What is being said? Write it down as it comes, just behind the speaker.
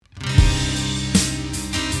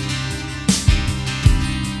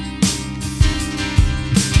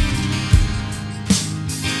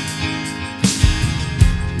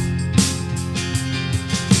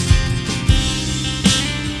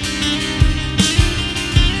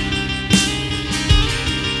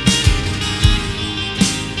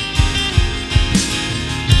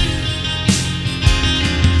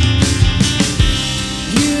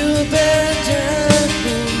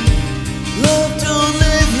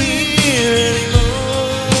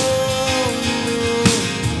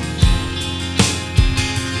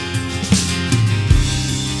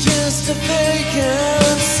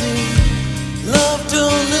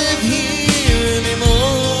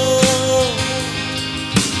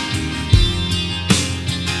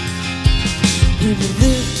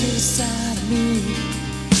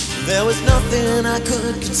There was nothing I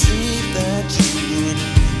could conceive that you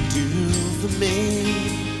wouldn't do for me.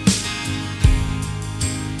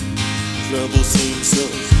 Trouble seems so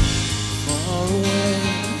far away.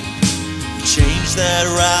 You changed that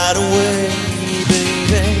right away,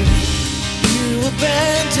 baby. You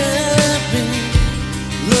abandoned me.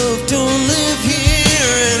 Love don't live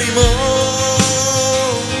here anymore.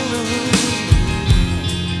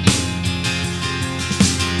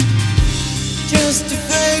 Just a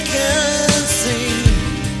vacancy.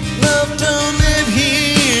 Love don't live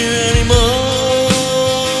here anymore.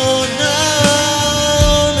 No,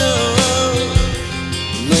 no.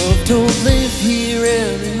 Love don't live here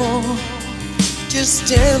anymore.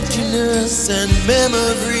 Just emptiness and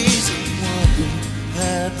memories of what we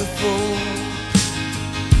had before.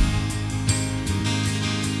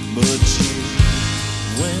 But you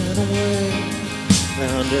went away,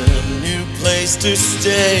 found a new place to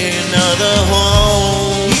stay, another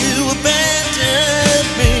home. You abandoned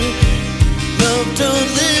me. Love don't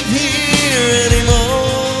live here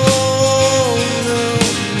anymore. No, no.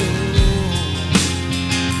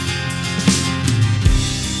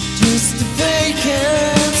 Just a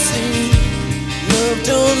vacancy. Love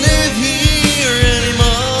don't live here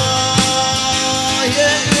anymore.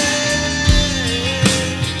 Yeah.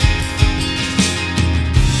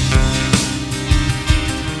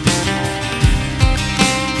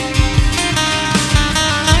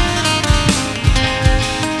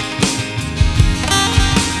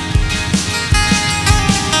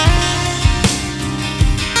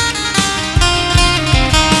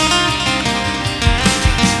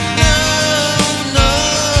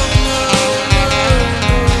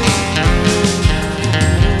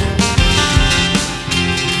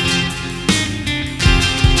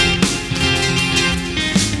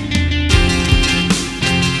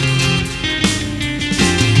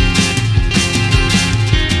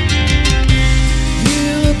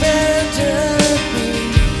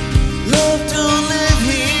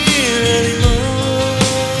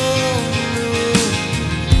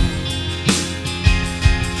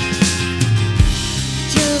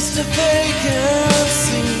 Just a vacancy.